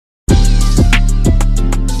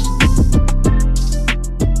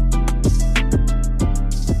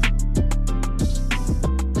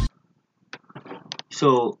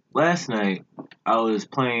So last night I was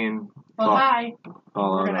playing Hi.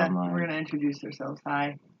 Fallout We're Online. gonna introduce ourselves.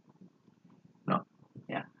 Hi. No.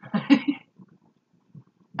 Yeah.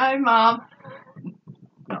 Hi, Mom.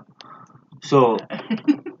 No. So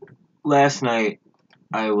last night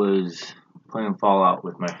I was playing Fallout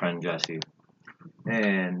with my friend Jesse,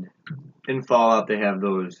 and in Fallout they have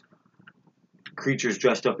those creatures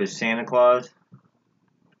dressed up as Santa Claus,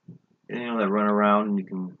 and that run around and you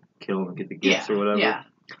can kill them and get the gifts or whatever. Yeah.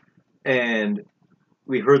 And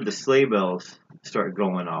we heard the sleigh bells start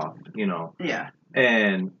going off, Yeah.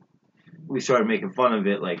 and we started making fun of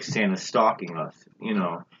it like Santa stalking us,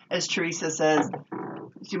 As Teresa says,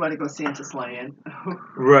 she want to go Santa slaying.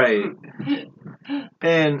 Right.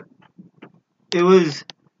 And it was,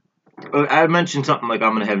 I mentioned something like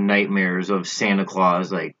I'm going to have nightmares of Santa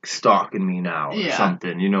Claus like stalking me now or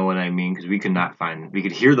something, you know what I mean? Because we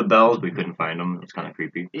could hear the bells, but we couldn't find them. It's kind of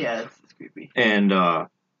creepy. Yeah, it's creepy. And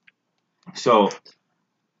so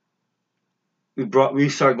we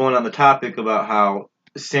started going on the topic about how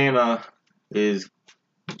Santa is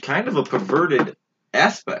kind of a perverted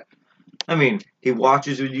aspect. I mean, he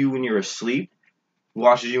watches with you when you're asleep,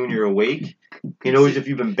 watches you when you're awake. He knows if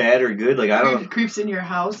you've been bad or good. Like I don't. Creeps in your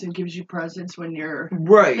house and gives you presents when you're.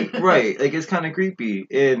 Right. Like it's kind of creepy,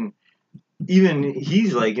 and even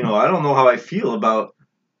he's like, I don't know how I feel about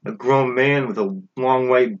a grown man with a long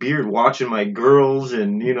white beard watching my girls,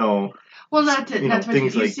 and Well, not to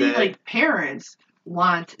things you like see, that. like parents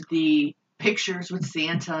want the pictures with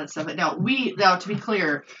Santa and stuff. Now to be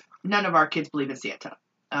clear, none of our kids believe in Santa.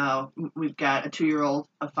 We've got a 2-year-old,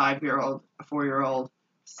 a 5-year-old, a 4-year-old,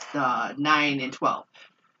 9 and 12.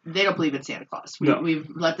 They don't believe in Santa Claus. We've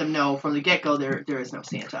let them know from the get-go there is no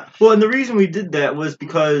Santa. Well, and the reason we did that was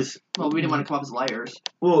because... Well, we didn't want to come up as liars.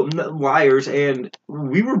 Well, liars, and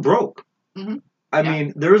we were broke. Mm-hmm. I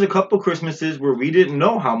mean, there was a couple Christmases where we didn't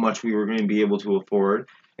know how much we were going to be able to afford,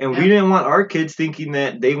 and we didn't want our kids thinking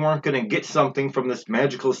that they weren't going to get something from this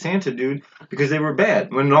magical Santa dude because they were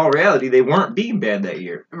bad, when in all reality, they weren't being bad that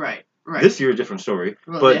year. Right. This year, a different story.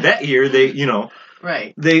 Well, but that year, they,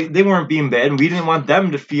 Right. They weren't being bad, and we didn't want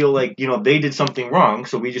them to feel like, they did something wrong,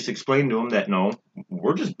 so we just explained to them that, no,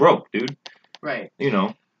 we're just broke, dude. Right.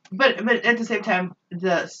 But at the same time,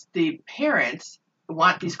 the parents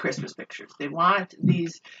want these Christmas pictures. They want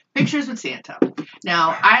these pictures with Santa.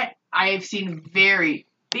 Now, I've seen very,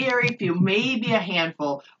 very few, maybe a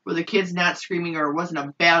handful, where the kid's not screaming or it wasn't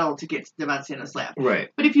a battle to get them on Santa's lap. Right.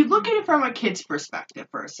 But if you look at it from a kid's perspective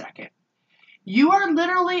for a second, you are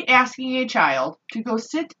literally asking a child to go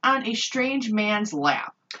sit on a strange man's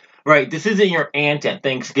lap. Right, this isn't your aunt at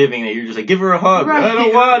Thanksgiving that you're just like, give her a hug. Right, I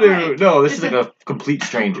don't want to. Right. No, this is like a complete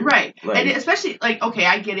stranger. Right, and especially, okay,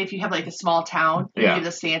 I get it if you have like a small town, you give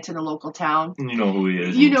the Santa in a local town. You know who he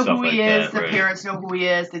is. You know who he is, the parents know who he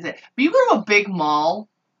is. But you go to a big mall,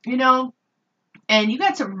 and you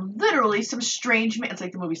got literally some strange man. It's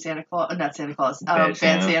like the movie Santa Claus, not Santa Claus, Bad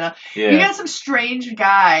Santa. Yeah. You got some strange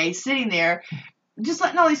guy sitting there, just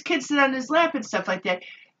letting all these kids sit on his lap and stuff like that.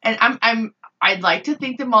 And I'd like to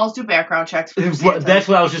think the malls do background checks for Santa. That's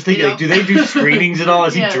what I was just thinking. Like, do they do screenings at all?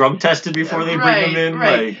 Is he drug tested before they bring him in?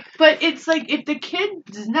 Right. But it's like, if the kid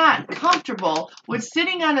is not comfortable with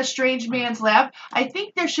sitting on a strange man's lap, I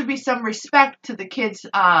think there should be some respect to the kid's,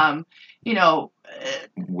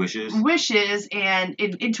 wishes and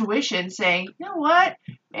intuition, saying, you know what,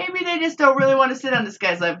 maybe they just don't really want to sit on this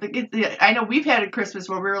guy's lap. I know we've had a Christmas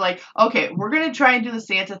where we were like, okay, we're going to try and do the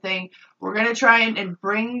Santa thing. We're going to try and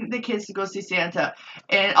bring the kids to go see Santa.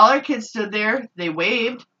 And all our kids stood there. They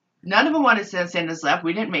waved. None of them wanted to sit on Santa's lap.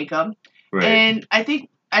 We didn't make them. Right. And I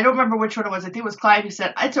don't remember which one it was. I think it was Clive who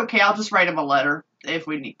said, it's okay, I'll just write him a letter if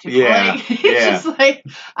we need to. Yeah. It's just like,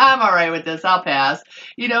 I'm all right with this. I'll pass.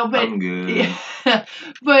 But I'm good. Yeah,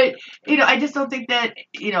 but, I just don't think that,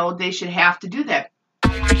 they should have to do that.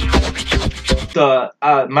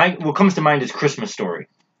 What comes to mind is Christmas Story.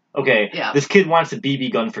 Okay, This kid wants a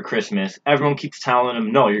BB gun for Christmas. Everyone keeps telling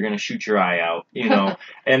him, no, you're going to shoot your eye out,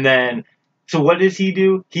 And then, so what does he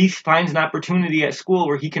do? He finds an opportunity at school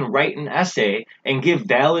where he can write an essay and give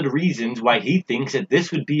valid reasons why he thinks that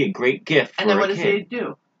this would be a great gift for a kid. And then what does he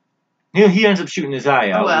do? He ends up shooting his eye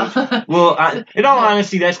out. In all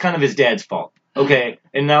honesty, that's kind of his dad's fault. Okay,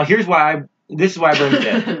 and now this is why I blame his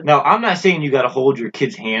dad. Now, I'm not saying you got to hold your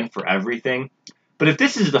kid's hand for everything, but if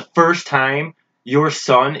this is the first time your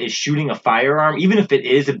son is shooting a firearm, even if it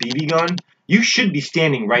is a BB gun, you should be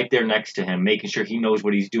standing right there next to him, making sure he knows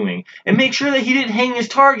what he's doing. And make sure that he didn't hang his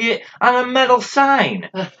target on a metal sign.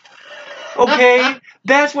 Okay?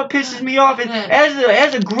 That's what pisses me off.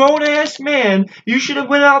 As a grown ass man, you should have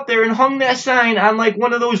went out there and hung that sign on like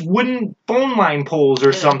one of those wooden phone line poles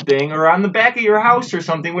or something, or on the back of your house or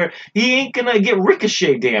something, where he ain't gonna get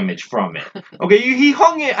ricochet damage from it. Okay, he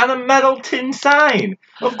hung it on a metal tin sign.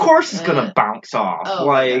 Of course it's gonna bounce off. Oh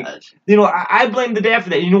like, my gosh. you know, I blame the dad for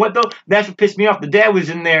that. You know what though? That's what pissed me off. The dad was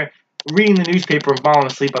in there reading the newspaper and falling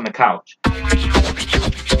asleep on the couch.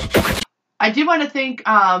 I did want to thank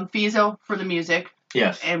Fizo for the music.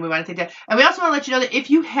 Yes. And we want to thank that. And we also want to let you know that if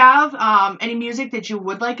you have any music that you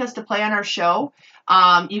would like us to play on our show,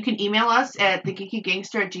 you can email us at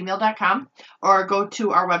thegeekygangster@gmail.com or go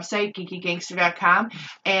to our website, geekygangster.com,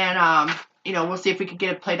 and, you know, we'll see if we can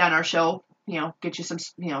get it played on our show. You know, get you some,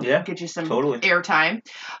 get you some airtime.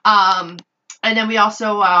 And then we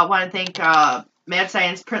also want to thank Mad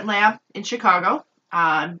Science Print Lab in Chicago.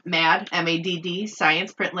 MAD, M-A-D-D,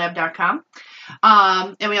 SciencePrintLab.com.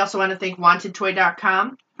 And we also want to thank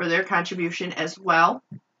WantedToy.com for their contribution as well.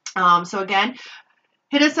 So again,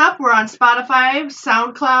 hit us up. We're on Spotify,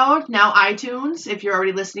 SoundCloud, now iTunes. If you're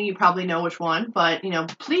already listening, you probably know which one. But, you know,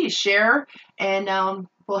 please share. And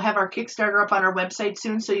we'll have our Kickstarter up on our website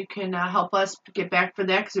soon so you can help us get back for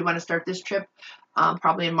that because we want to start this trip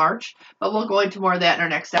probably in March. But we'll go into more of that in our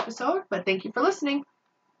next episode. But thank you for listening.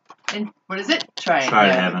 And what is it? Try to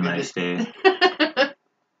have a nice day.